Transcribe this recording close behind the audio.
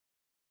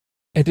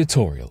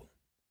Editorial.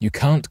 You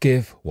Can't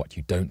Give What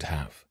You Don't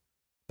Have,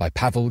 by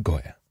Pavel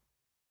Goia.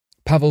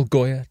 Pavel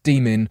Goia,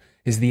 D-Min,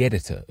 is the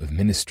editor of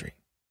Ministry.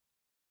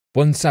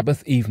 One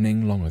Sabbath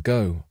evening long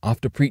ago,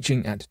 after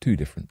preaching at 2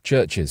 different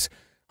churches,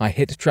 I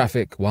hit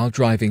traffic while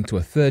driving to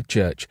a third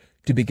church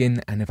to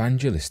begin an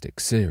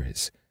evangelistic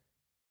series.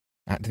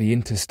 At the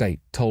interstate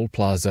toll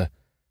plaza,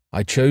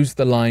 I chose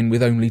the line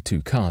with only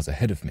 2 cars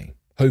ahead of me,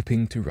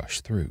 hoping to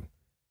rush through.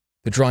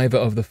 The driver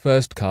of the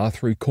first car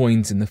threw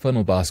coins in the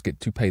funnel basket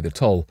to pay the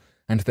toll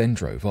and then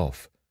drove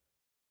off.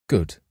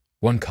 Good,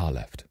 1 car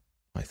left,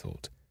 I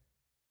thought.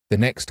 The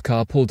next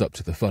car pulled up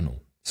to the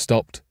funnel,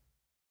 stopped.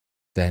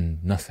 Then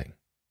nothing.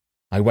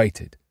 I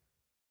waited.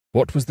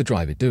 What was the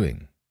driver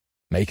doing?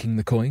 Making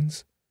the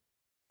coins?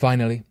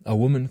 Finally, a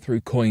woman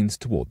threw coins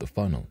toward the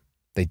funnel.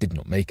 They did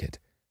not make it.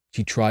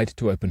 She tried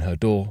to open her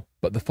door,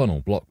 but the funnel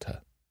blocked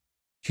her.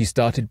 She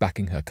started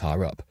backing her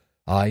car up.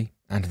 I,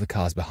 and the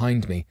cars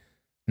behind me,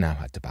 now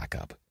had to back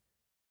up.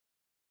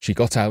 She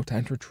got out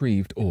and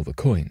retrieved all the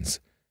coins,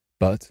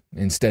 but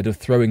instead of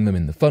throwing them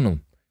in the funnel,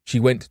 she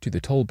went to the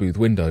toll booth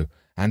window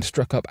and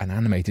struck up an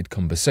animated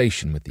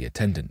conversation with the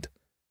attendant.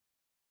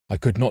 I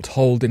could not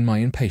hold in my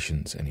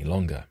impatience any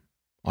longer.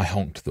 I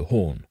honked the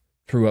horn,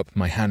 threw up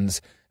my hands,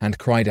 and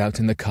cried out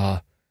in the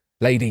car,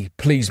 "Lady,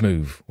 please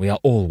move, we are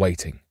all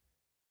waiting."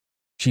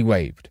 She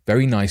waved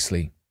very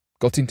nicely,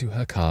 got into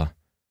her car,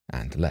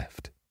 and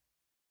left.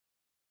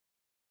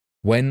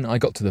 When I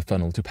got to the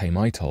funnel to pay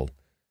my toll,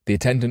 the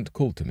attendant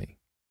called to me.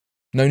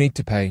 "No need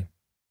to pay.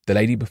 The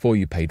lady before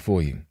you paid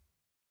for you.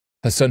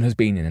 Her son has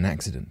been in an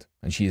accident,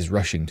 and she is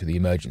rushing to the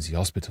emergency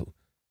hospital."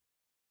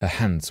 Her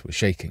hands were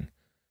shaking,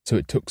 so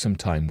it took some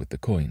time with the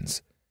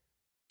coins.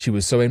 She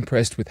was so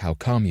impressed with how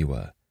calm you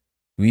were.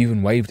 You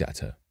even waved at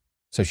her,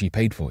 so she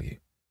paid for you.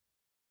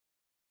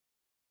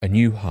 A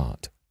new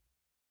heart.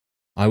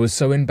 I was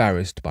so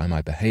embarrassed by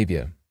my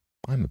behavior.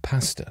 I'm a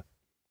pastor.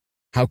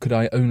 How could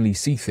I only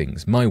see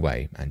things my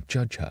way and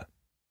judge her?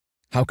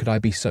 How could I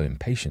be so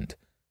impatient?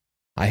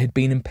 I had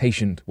been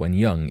impatient when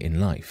young in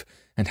life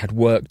and had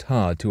worked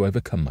hard to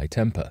overcome my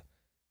temper,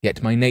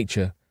 yet my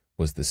nature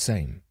was the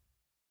same.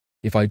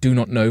 If I do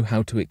not know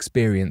how to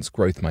experience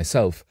growth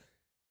myself,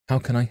 how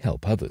can I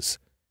help others?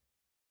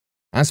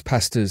 As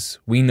pastors,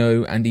 we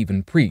know and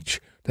even preach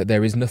that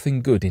there is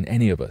nothing good in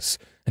any of us,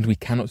 and we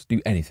cannot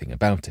do anything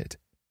about it.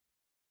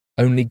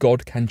 Only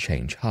God can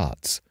change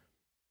hearts,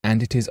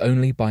 and it is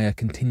only by a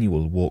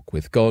continual walk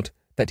with God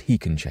that He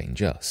can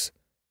change us.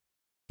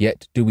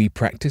 Yet do we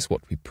practice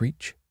what we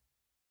preach?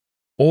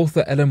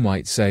 Author Ellen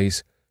White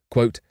says,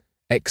 quote,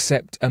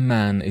 "Except a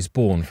man is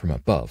born from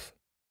above,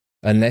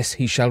 unless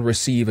he shall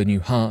receive a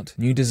new heart,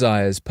 new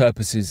desires,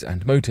 purposes,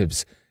 and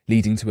motives,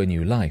 leading to a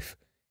new life,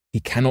 he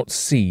cannot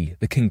see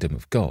the kingdom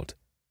of God."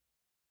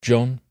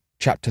 John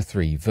chapter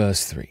 3,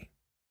 verse 3.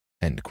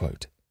 End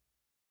quote.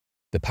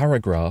 The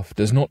paragraph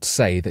does not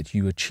say that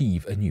you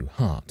achieve a new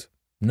heart.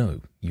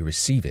 No, you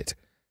receive it.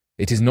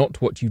 It is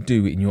not what you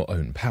do in your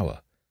own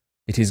power.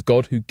 It is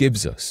God who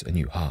gives us a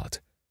new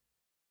heart.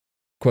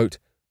 Quote,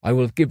 "I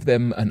will give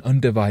them an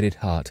undivided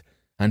heart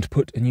and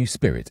put a new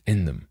spirit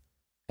in them."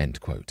 End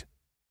quote.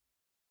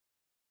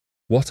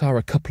 What are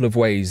a couple of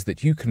ways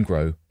that you can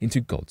grow into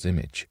God's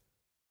image?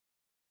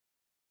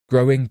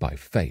 Growing by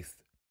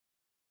faith.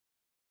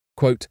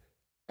 Quote,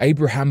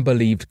 "Abraham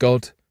believed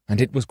God,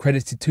 and it was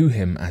credited to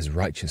him as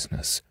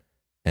righteousness."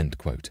 End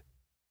quote.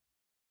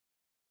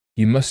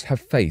 You must have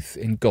faith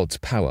in God's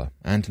power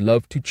and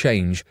love to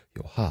change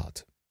your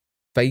heart.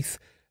 Faith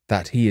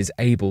that He is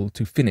able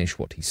to finish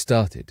what He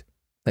started,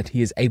 that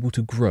He is able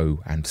to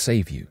grow and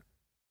save you.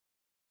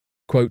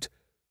 Quote,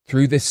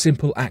 "Through this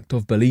simple act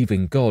of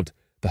believing God,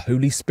 the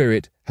Holy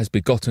Spirit has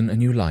begotten a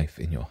new life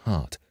in your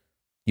heart.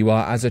 You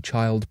are as a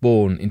child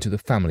born into the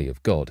family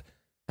of God,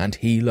 and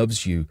He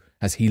loves you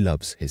as He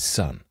loves His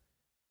Son."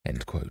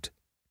 End quote.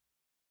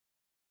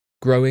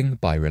 Growing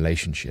by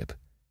relationship.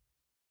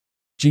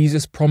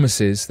 Jesus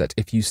promises that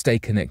if you stay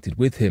connected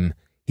with Him,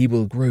 He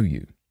will grow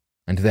you,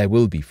 and there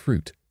will be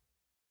fruit.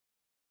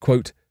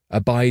 Quote,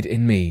 "Abide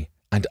in me,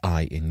 and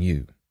I in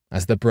you,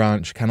 as the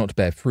branch cannot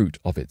bear fruit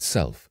of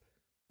itself.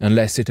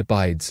 Unless it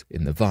abides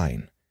in the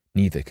vine,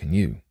 neither can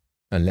you,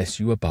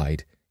 unless you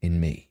abide in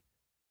me."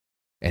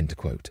 End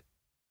quote.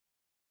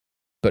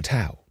 But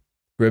how?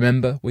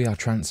 Remember, we are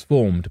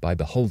transformed by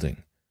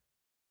beholding.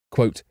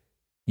 Quote,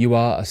 "You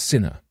are a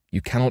sinner.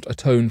 You cannot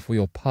atone for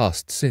your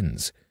past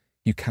sins.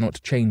 You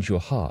cannot change your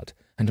heart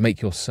and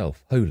make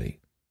yourself holy.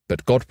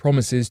 But God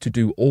promises to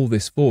do all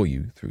this for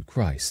you through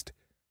Christ.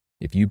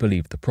 If you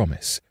believe the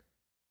promise,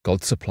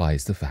 God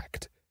supplies the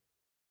fact.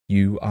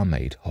 You are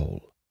made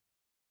whole."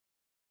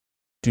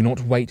 Do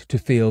not wait to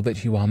feel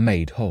that you are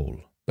made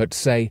whole, but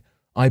say,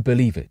 "I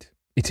believe it.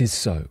 It is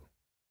so.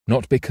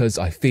 Not because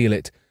I feel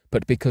it,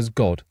 but because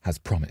God has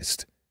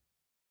promised."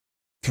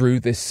 Through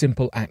this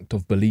simple act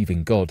of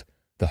believing God,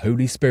 the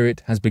Holy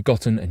Spirit has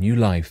begotten a new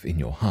life in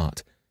your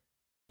heart.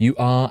 You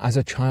are as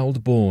a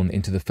child born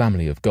into the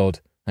family of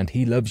God, and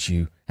He loves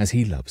you as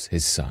He loves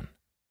His Son.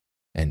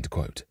 End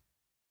quote.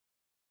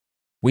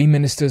 We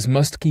ministers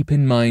must keep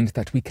in mind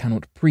that we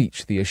cannot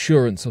preach the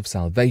assurance of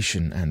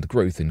salvation and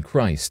growth in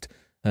Christ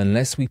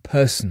unless we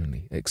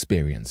personally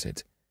experience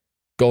it.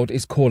 God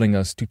is calling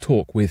us to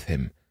talk with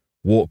Him,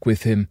 walk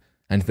with Him,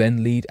 and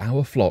then lead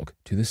our flock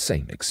to the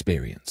same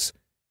experience.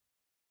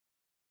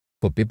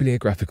 For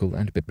bibliographical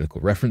and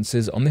biblical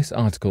references on this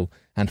article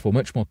and for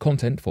much more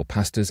content for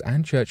pastors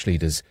and church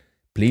leaders,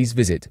 please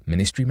visit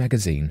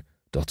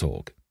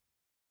ministrymagazine.org.